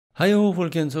Hei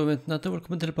folkens og ventnett, og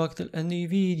velkommen tilbake til en ny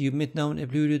video. Mitt navn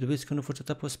Bluedude, og vi skal nå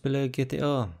fortsette på å spille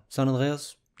GTA.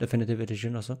 Andreas, definitivt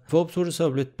edition altså. For episode så har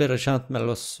vi blitt bedre kjent med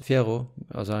oss fjerde,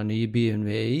 altså den nye byen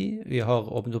vi er i. Vi har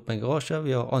åpnet opp en garasje,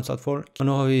 vi har ansatt folk. Og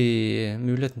nå har vi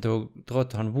muligheten til å dra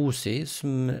til han Woozie,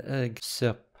 som jeg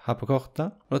ser her på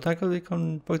kartet. Og jeg tenker at vi kan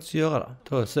faktisk gjøre det.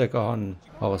 Ta og se hva han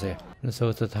har å si. Det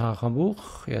ser ut til at her han bor,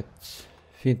 i et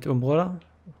fint område.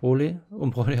 Rolig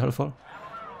område i alle fall.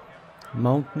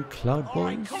 Mountain Cloud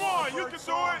Boys.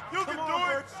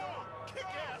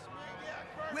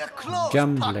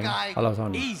 Gambling, eller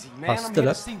sånn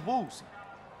hasteløp.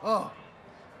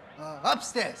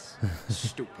 Upstairs.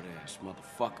 Stupid ass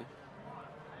motherfucker.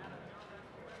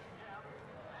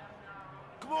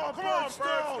 Come on,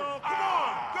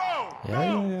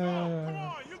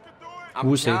 Ja.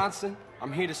 I'm Johnson.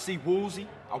 I'm here to see Woozie.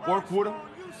 I work with him.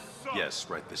 Yes,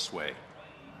 right this way.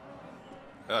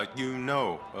 You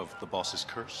know of the boss's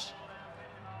curse?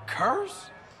 Curse?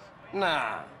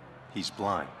 Nah. He's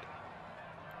blind.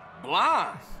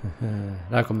 Blind?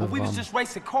 Der kommer But we was fram. just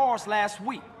racing cars last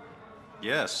week.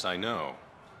 Yes, I know.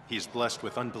 He's blessed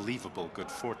with unbelievable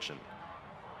good fortune.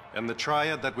 And the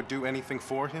triad that would do anything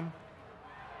for him?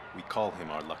 We call him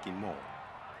our lucky mole.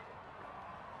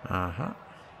 Aha.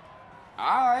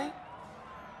 Alright.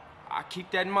 I'll keep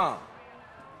that in mind.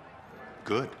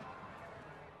 Good.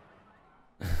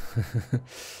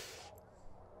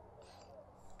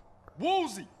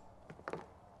 Woozie!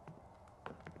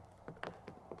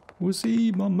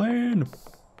 Woozie, my man.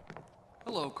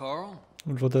 Hello, Carl.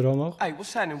 Har du fått det damer? Hey,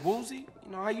 what's happening, Woozie?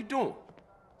 You know, how you doing?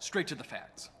 Straight to the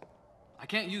facts. I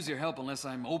can't use your help unless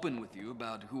I'm open with you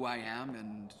about who I am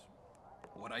and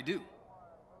what I do.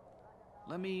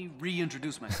 Let me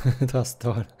reintroduce myself. Ta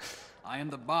stål. I am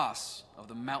the boss of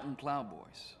the Mountain Cloud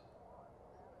Boys.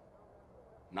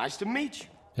 Nice to meet you.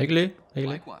 Hyggelig,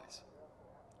 hyggelig. Likewise.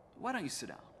 Why don't you sit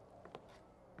down?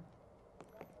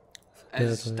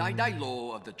 As Daidai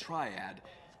of the Triad,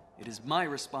 it is my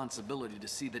responsibility to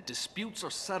see that disputes are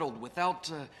settled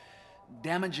without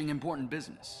damaging important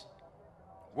business.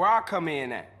 Where I come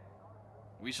in at?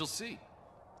 We shall see.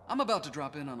 I'm about to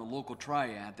drop in on a local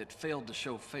triad that failed to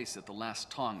show face at the last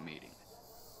Tong meeting.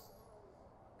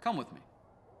 Come with me,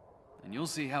 and you'll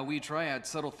see how we triads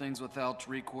settle things without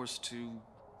recourse to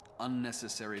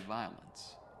unnecessary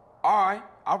violence. Alright,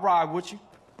 I'll ride with you.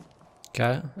 Ok,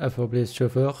 jeg får bli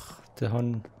sjåfør til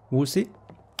han Woozie.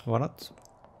 Hva er det?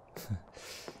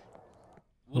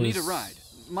 We'll need a ride.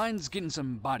 Mine's getting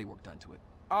some body work done to it.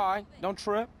 Alright, don't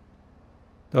trip.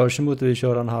 Det var ikke mot at vi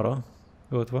kjører den her da.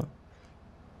 Vet du hva?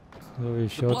 Da har vi The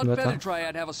kjørt med Blood-Feather den.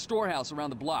 Triad have a storehouse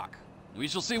around the block. We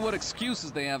shall see what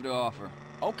excuses they have to offer.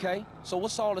 Okay, so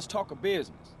what's all this talk of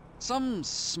business? Some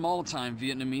small-time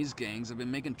Vietnamese gangs have been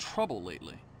making trouble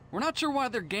lately. We're not sure why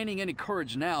they're gaining any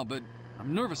courage now, but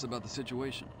I'm nervous about the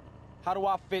situation. How do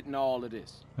I fit in all of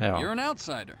this? Ja. You're an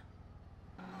outsider.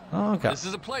 Ah, ok. This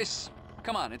is a place.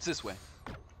 Come on, it's this way.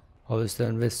 Har visst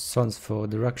en viss sans for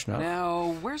direction her.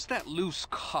 Now, where's that loose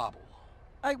cobble?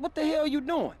 Hey, what the hell you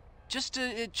doing? Just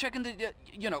checking the,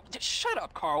 shut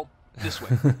up, Carl. This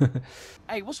way.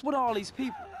 Hey, what's with all these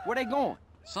people? Where they going?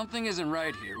 Something isn't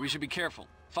right here. We should be careful.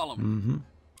 Follow me.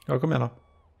 Ja, kom igjen da.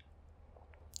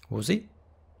 Woozie?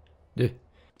 Du,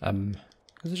 hva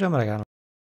som skjer med deg her nå?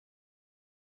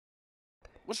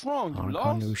 What's wrong, you Han lost?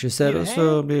 kan jo ikke se det,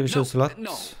 så blir det ikke så lett.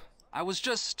 No. I was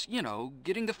just,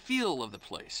 getting the feel of the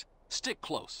place. Stick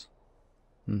close.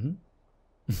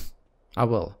 I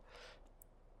will.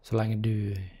 Så lenge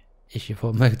du ikke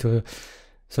får meg til å...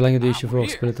 Så lenge du ikke får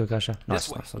spillet til å krasje.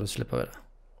 Nice, så da slipper vi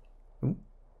det.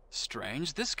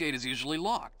 Strange. This gate is usually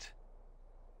locked.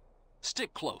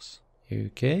 Stick close.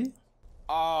 Ok.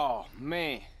 Oh,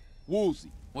 man.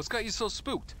 Woozie. What's got you so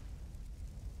spooked?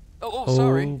 Oh,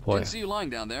 sorry. Boy. Didn't see you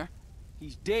lying down there.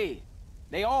 He's dead.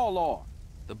 They all are.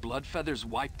 The blood feathers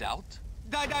wiped out?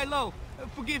 Dai,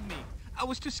 forgive me. I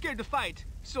was too scared to fight,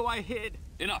 so I hid.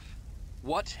 Enough.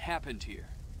 What happened here?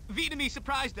 Vietnamese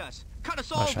surprised us, cut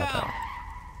us all down.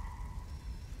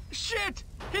 Shit!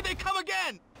 Here they come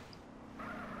again!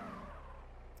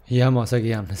 Gjemmer seg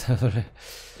igjen, selvfølgelig.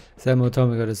 Så jeg må ta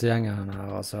meg av disse gjengene her,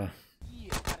 altså.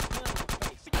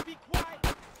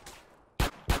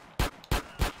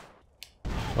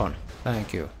 Sånn,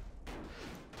 thank you.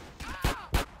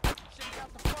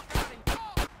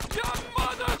 Your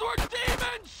mothers were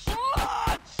demon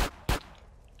sluts!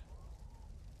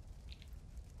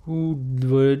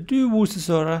 Var det du, Woozie,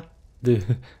 sa det? Du,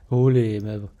 rolig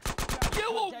med...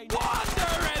 You will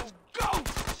wander as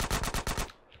ghosts!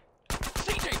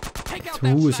 CJ, take out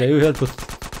that Woozie er jo sniper! helt på...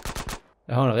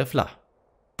 Jeg har en rifle.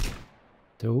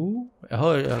 To. Jeg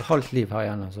har et halvt liv her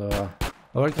igjen, så...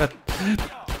 var det greit.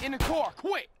 In the car,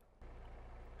 quick!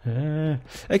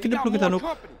 Jeg kunne plukket den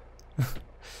opp.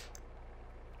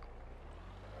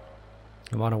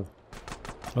 Det var nå.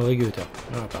 Nå er jeg ute, ja.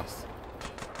 Det er plass.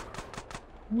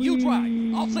 You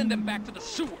drive. I'll send them back to the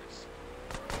sewers.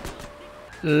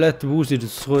 Let Woozie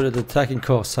destroy the attacking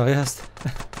car, seriøst.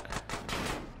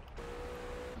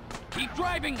 Keep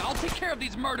driving. I'll take care of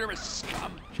these murderous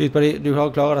scum. Skyt på de, du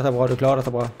klarer dette bra, du klarer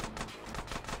dette bra.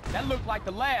 That looked like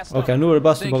the last Ok, nå er det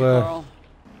best å Thank you, bare... Carl.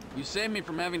 You saved me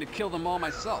from having to kill them all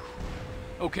myself.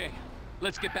 Okay,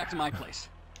 let's get back to my place.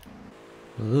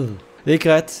 Det gikk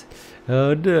greit.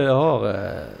 Ja, det har...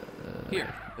 Here,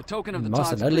 a token of the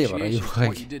Masse Todd's nedliver, det appreciation for gjorde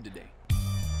what you jeg. did today.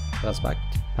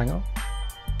 Respekt. Penger.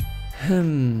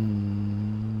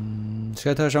 Skal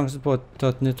jeg ta sjansen på å ta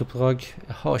et nytt oppdrag?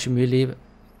 Jeg har ikke mye liv.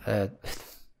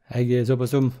 Jeg er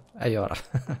såpass dum. Jeg gjør det.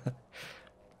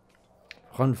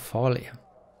 Brannfarlig.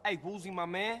 Hey, Woozie, my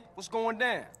man, what's going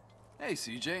down? Hey,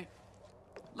 CJ.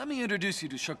 Let me introduce you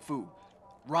to Shukfu,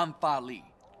 Ramfa Lee.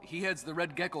 He heads the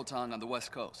Red Gecko Tong on the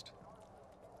West Coast.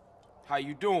 How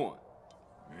you doing?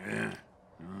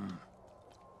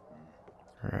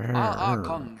 Ah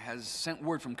Kung has sent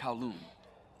word from Kowloon.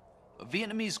 A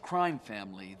Vietnamese crime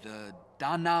family, the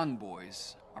Da Nang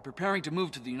boys, are preparing to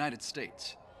move to the United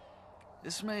States.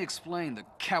 This may explain the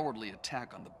cowardly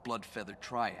attack on the blood-feathered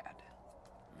triad.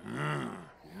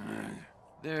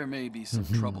 There may be some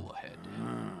trouble ahead.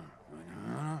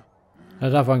 Det er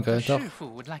derfor han grønter. Shifu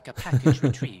would like a package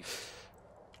retrieved.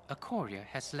 A courier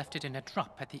has left it in a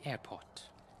drop at the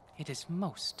airport. It is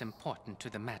most important to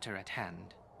the matter at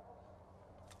hand.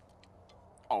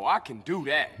 Oh, I can do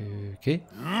that. Ok.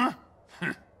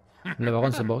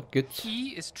 Leveranse bak, gutt. He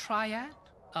is Triad,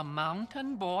 a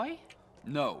mountain boy?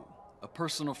 No, a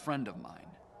personal friend of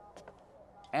mine.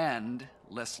 And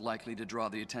less likely to draw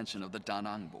the attention of the Da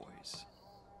Nang boys.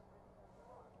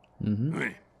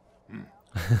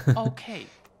 Okay.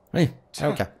 Nei,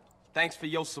 ok. Thanks for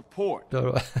your support. Da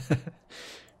var det.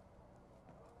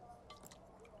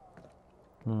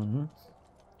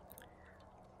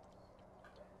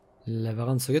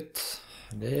 Leveranse, gutt.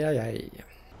 Det er jeg.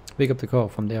 Pick up the car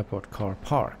from the airport car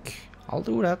park. I'll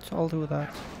do that, I'll do that.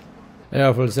 Jeg har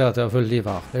i hvert fall ser at jeg har fullt liv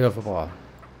her. Det er i hvert fall bra.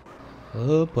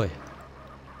 Oh boy.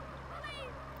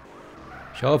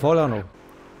 Kjører farlig her nå.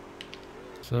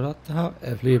 Så dette her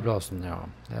er flyplassen, ja.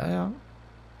 Ja.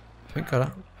 Funker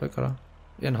det, funker det.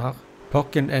 Inn her.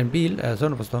 Pakken en bil, er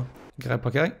sånn å forstå. Grei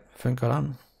parkering. Funker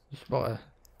den. Så bare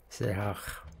se her.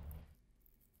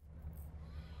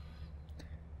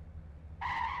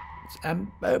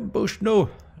 Ambush no!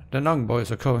 The Nang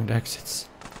boys are covering the exits.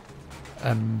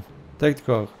 Tenk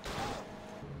dere.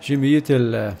 Ikke mye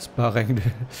til sparing.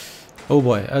 Oh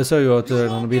boy, jeg ser jo at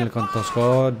denne bilen kan ta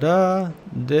skade.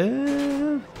 Det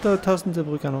tar tasten til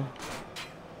bruker nå.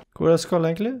 Hvor det skal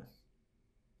egentlig?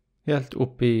 Helt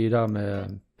oppi der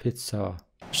med pizza.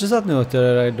 Ikke sett noe til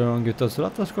deg, noen gutter, så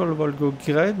dette skal vel gå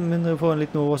greit, mindre få en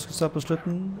liten overraskelse på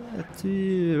slutten.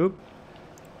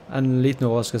 En liten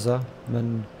overraskelse,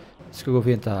 men det skal gå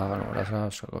fint det her nå.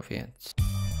 Det skal gå fint.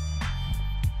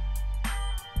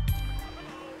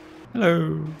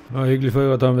 Hallo. Det var hyggelig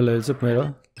for at han ville hilse på meg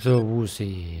da. Så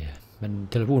Woozie, men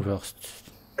telefon først.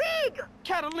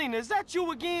 Catalina, is that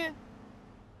you again?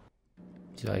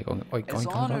 As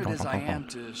honored as I am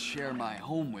to share my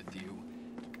home with you,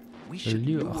 we should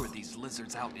lure these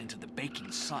lizards out into the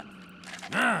baking sun.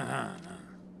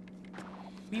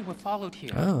 We were followed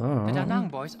here. The Da Nang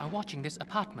boys are watching this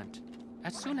apartment.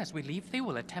 As soon as we leave, they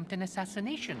will attempt an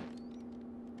assassination.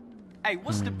 Hey,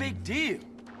 what's the big deal?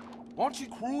 Why don't you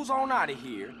cruise on out of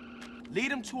here,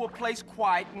 lead them to a place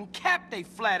quiet, and cap they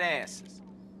flat asses?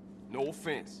 No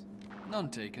offense. None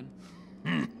taken.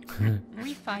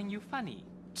 We find you funny.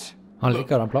 Han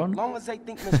liker den planen. As long as they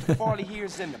think Mr. Farley here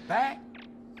is in the back,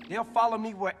 they'll follow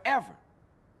me wherever.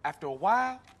 After a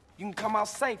while, you can come out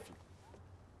safely.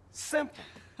 Simple.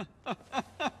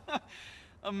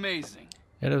 Amazing.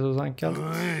 Er det så enkelt?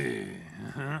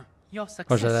 Your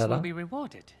success will be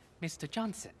rewarded, Mr.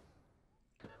 Johnson.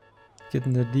 Gitt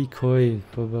en decoy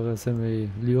for bare se om vi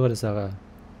lurer disse her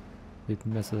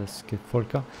vitmessiske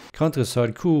folka.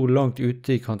 Countryside, hvor langt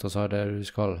ute i Countryside er det du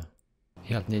skal?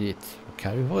 Helt ned dit. Ok,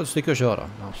 vi får et stykke å kjøre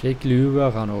da. Skikkelig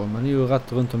uvær her nå, men vi er jo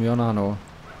rett rundt om hjørnet her nå.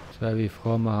 Så er vi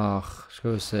fremme her.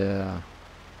 Skal vi se.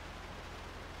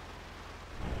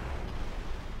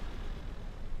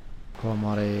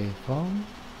 Kommer de fram?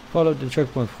 Follow the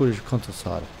checkpoint through the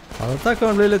Countryside. Ja, dette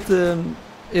kan bli litt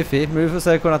iffy, men vi får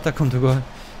se hvordan dette kommer til å gå.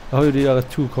 Jeg har jo de der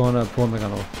 2 kranene på meg her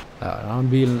nå. Ja, denne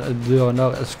bilen, døren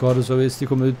der er skadet, så hvis de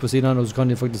kommer ut på siden her nå, så kan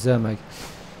de faktisk se meg.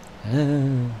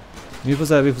 Vi får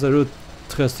se,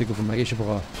 3 stykker på meg, ikke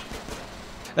bra.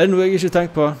 Er det noe jeg ikke har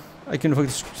tenkt på? Jeg kunne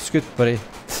faktisk skutt på dem.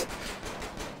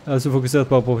 Jeg er så fokusert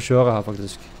bare på å kjøre her,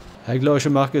 faktisk. Jeg klarer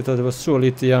ikke å merke ut at det var så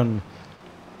lite igjen.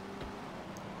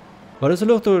 Var det så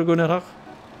lurt å gå ned her?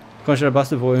 Kanskje det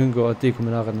beste for å unngå at de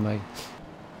kommer nærmere meg.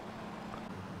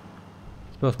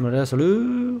 Spørsmålet er så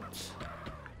lurt.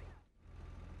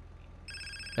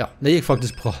 Ja, det gikk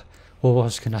faktisk bra.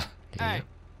 Overraskende. Hey.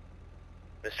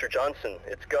 Mr. Johnson,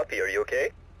 it's Guppy. Are you okay?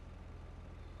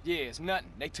 Yeah, it's nothing.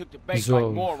 They took the bait So-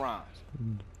 like morons.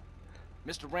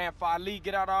 Mr. Ramfire Lee,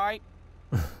 get out all right?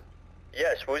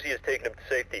 Yes, Woozie has taken him to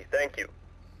safety. Thank you.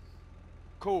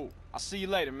 Cool. I'll see you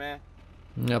later, man.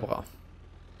 Det er bra.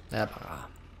 Det er bra.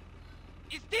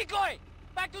 It's Decoy!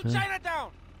 Back to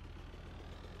Chinatown!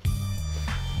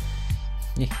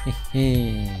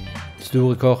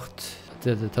 Store kort.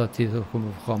 Det tar tid å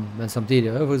komme fram, men samtidig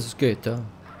er det faktisk gøy da.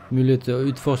 Mulighet til å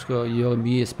utforske og gjøre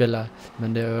mye i spillet,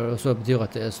 men det også betyr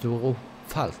at det er store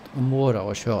felt, områder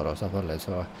å kjøre da, selvfølgelig,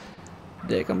 så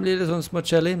det kan bli litt sånn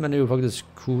småkjellig, men det er jo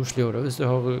faktisk koselig også da, hvis du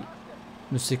har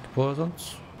musikk på og sånt.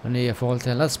 Men i forhold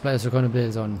til en let's play så kan det bli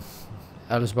litt sånn,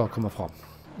 ellers bare komme fram.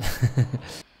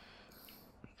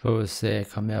 Får vi se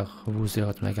hva mer Woozie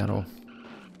har til meg her nå.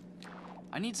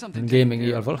 I need something Gaming taken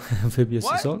i care alle of. fall, amphibious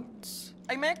What? assault.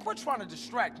 Hey, man, quit trying to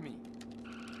distract me.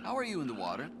 How are you in the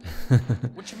water?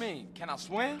 What you mean? Can I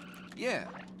swim? Yeah.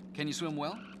 Can you swim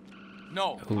well?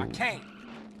 No, I Ooh. can't.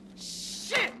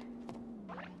 Shit!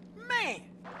 Man,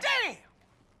 damn!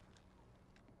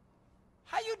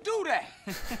 How you do that?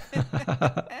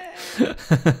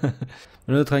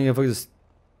 Men nå trenger jeg faktisk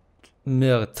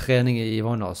mer trening i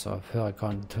vannet altså, før jeg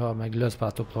kan ta meg løs på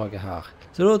dette oppdraget her.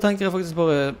 Så da tenker jeg faktisk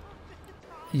bare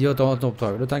gjøre et annet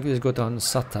oppdrag. Da tenker vi skal gå til han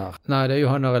sett her. Nei, det er jo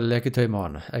han der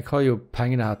leketøymannen. Jeg har jo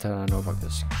pengene her til den nå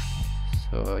faktisk.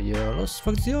 Så gjør oss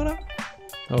faktisk gjøre det.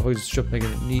 Jeg har faktisk kjøpt meg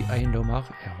en ny eiendom her.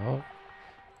 Jeg har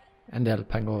en del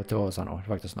penger til året nå. Det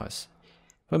er faktisk nice.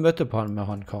 Og jeg møtte på han med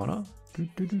han karen.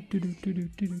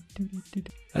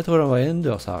 Jeg tror den var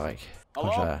innendørs her, jeg.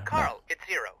 Kanskje. Hello? Carl, it's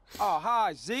Zero. Oh,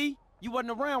 hi, Z. You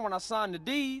wasn't around when I signed the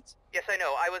deeds. Yes, I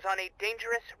know. I was on a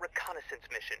dangerous reconnaissance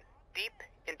mission, deep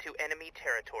into enemy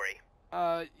territory.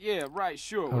 Yeah, right,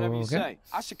 sure, whatever you Okay. say.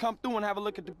 I should come through and have a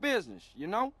look at the business, you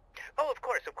know? Oh, of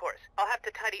course, of course. I'll have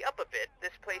to tidy up a bit.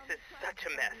 This place is such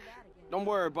a mess. Don't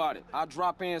worry about it. I'll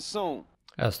drop in soon.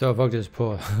 Jeg står faktisk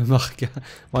på market.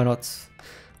 Why not?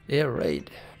 Air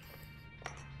raid.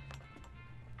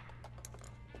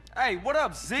 Hey, what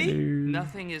up, Z?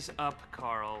 Nothing is up,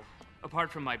 Carl,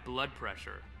 apart from my blood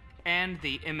pressure and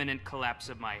the imminent collapse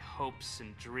of my hopes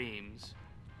and dreams.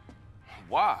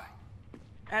 Why?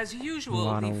 As usual,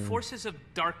 Wow. the forces of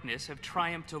darkness have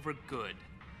triumphed over good.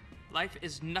 Life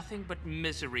is nothing but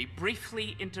misery,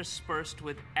 briefly interspersed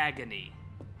with agony.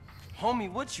 Homie,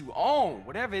 what you own?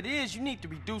 Whatever it is, you need to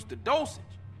reduce the dosage.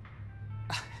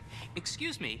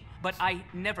 Excuse me, but I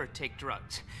never take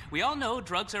drugs. We all know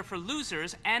drugs are for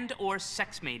losers and or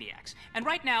sex maniacs. And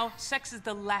right now, sex is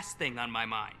the last thing on my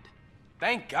mind.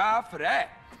 Thank God for that.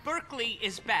 Berkeley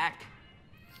is back.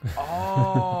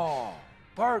 Oh,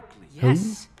 Berkeley.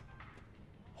 Yes.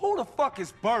 Who the fuck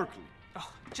is Berkeley?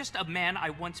 Oh, just a man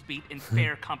I once beat in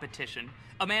fair competition.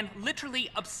 A man literally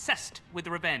obsessed with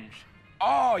revenge.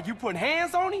 Oh, you putting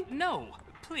hands on him? No,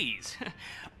 please.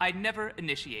 I never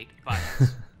initiate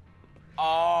violence.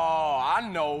 Oh, I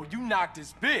know. You knocked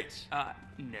this bitch.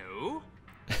 No.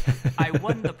 I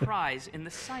won the prize in the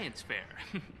science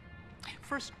fair.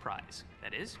 First prize,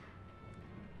 that is.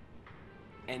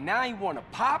 And now you want to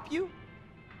pop you?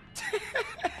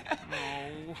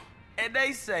 Oh. And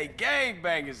they say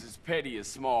gangbangers is petty and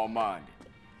small-minded.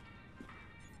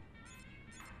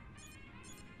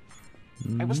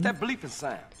 Hey, what's that bleeping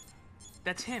sound?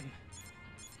 That's him.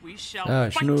 We shall Ja,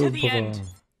 fight to the snurr end. på...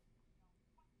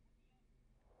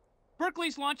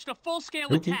 Berkeley's launched a full-scale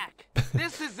Okay. attack.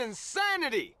 This is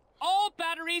insanity! All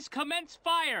batteries commence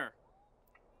fire.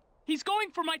 He's going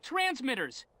for my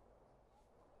transmitters.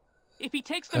 If he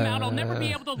takes them out, I'll never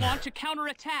be able to launch a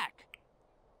counterattack.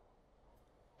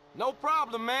 No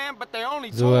problem, man, but they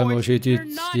only Så jeg må toys. skyte They're ut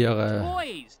not de her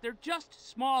toys. They're just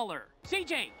smaller.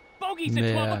 CJ, bogey's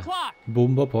at 12 med o'clock.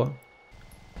 bomber på.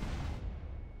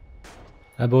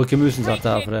 Jeg bruker musen satt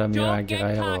her, for det er mye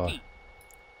greier og...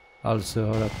 Altså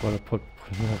har jeg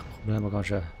problemer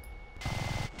kanskje.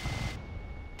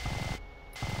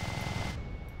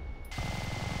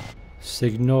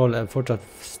 Signalet er fortsatt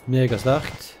mega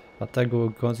sterkt. Dette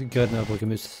går ganske greit når jeg bruker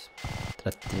mus.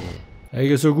 30.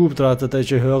 Jeg er så god til dette at jeg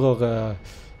ikke hører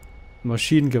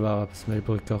maskingeværet som jeg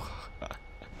bruker.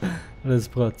 Det er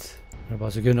sprøtt. Det er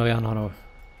bare sekunder igjen her nå.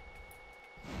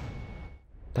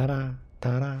 Tada,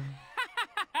 tada.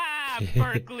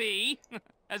 Berkeley.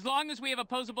 As long as we have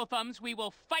opposable thumbs, we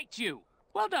will fight you.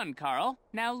 Well done, Carl.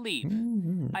 Now leave.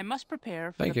 I must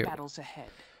prepare for the battles ahead.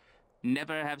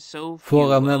 Never have so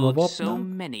few of so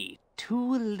many.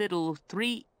 Too little,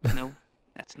 three... No,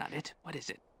 that's not it. What is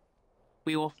it?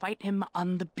 We will fight him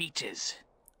on the beaches.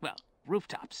 Well,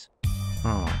 rooftops.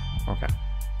 Ok.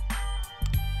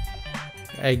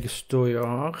 Jeg står jo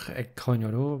her. Jeg kan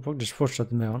jo faktisk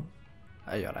fortsette med han.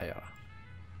 Jeg gjør det.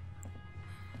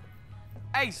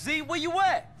 Hey, Z, where you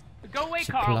at? Go away,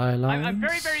 Carl. I'm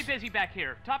very, very busy back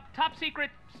here. Top secret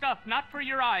stuff, not for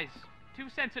your eyes. Too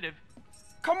sensitive.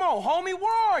 Come on, homie,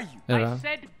 where are you? I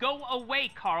said go away,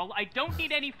 Carl. I don't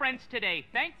need any friends today.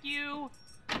 Thank you.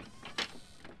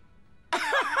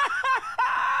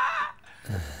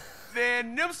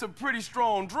 Man, them some pretty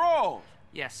strong draws.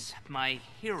 Yes, my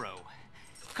hero.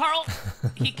 Carl,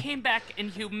 he came back and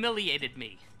humiliated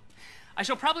me. I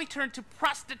shall probably turn to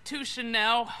prostitution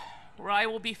now, where I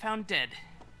will be found dead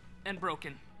and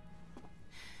broken.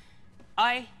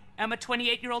 I am a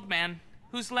 28-year-old man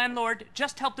whose landlord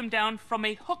just helped him down from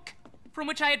a hook from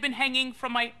which I had been hanging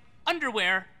from my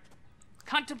underwear,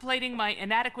 contemplating my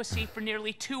inadequacy for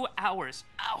nearly 2 hours.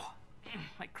 Ow,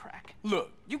 my crack.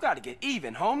 Look, you gotta get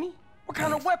even, homie. What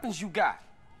kind of weapons you got?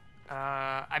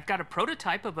 I've got a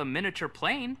prototype of a miniature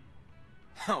plane.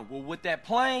 Well, with that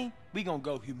plane, we gonna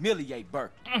go humiliate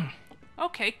Burke.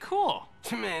 Okay, cool.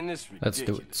 Man, this is Let's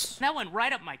ridiculous. do it. That went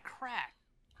right up my crack.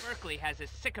 Berkeley has his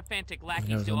sycophantic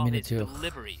lackeys do all his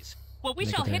deliveries. Well, we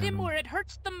shall hit him where it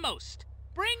hurts the most.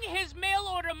 Bring his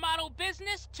mail-order model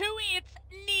business to its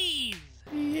knees.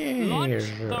 Launch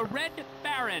the Red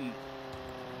Baron.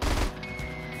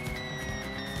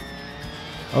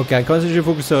 Ok, kanskje ikke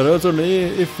fokusere. Det er sånn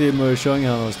iffy med kjøring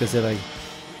her nå, skal jeg si deg.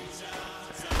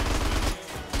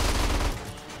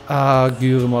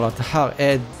 Guri mål, dette her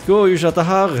går jo ikke dette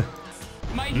her.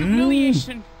 My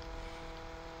humiliation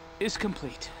is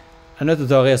complete. Jeg er nødt til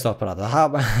å ta restart på dette. Jeg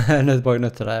er nødt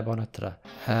til det. Jeg er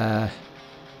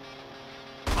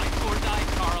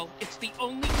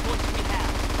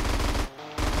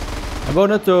bare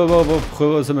nødt til å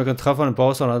prøve så jeg kan treffe han på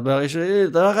avstand.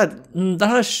 Det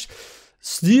her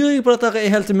styring på dette er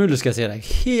helt umulig, skal jeg si deg.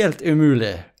 Helt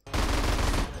umulig.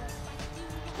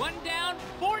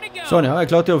 Sånn ja, jeg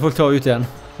klarte jo å få ta ut igjen.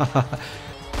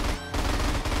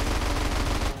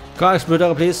 Kan jeg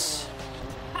eksplodere, please?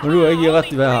 Men nå er jeg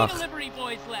rett ved her.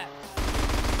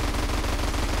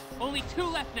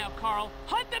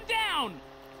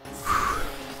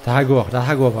 Det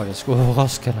her går faktisk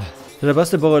overraskende. Så det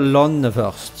beste er bare å lande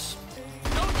først.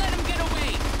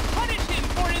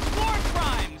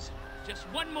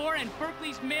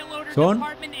 Sånn,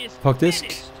 faktisk.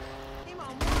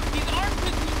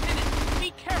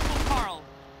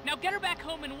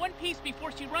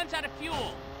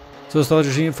 Så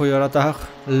strategien for å gjøre dette her,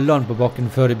 land på bakken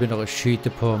før de begynner å skyte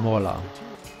på målet.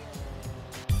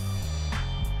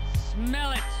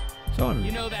 Sånn,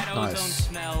 nice.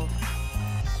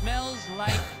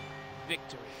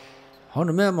 Han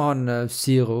er med han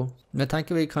Zero, men jeg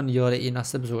tenker vi kan gjøre det i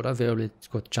neste episode, for jeg har blitt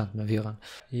godt kjent med fyren.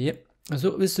 Jep.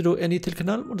 Så hvis du er ny til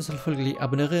kanalen, må du selvfølgelig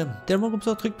abonnere. Del med om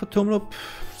så trykk på tommel opp,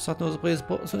 sett noe pris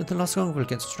på, så inntil neste gang,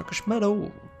 folkens, snakkes med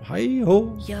deg. Hei ho!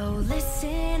 Yo,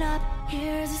 listen up,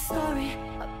 here's a story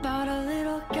about a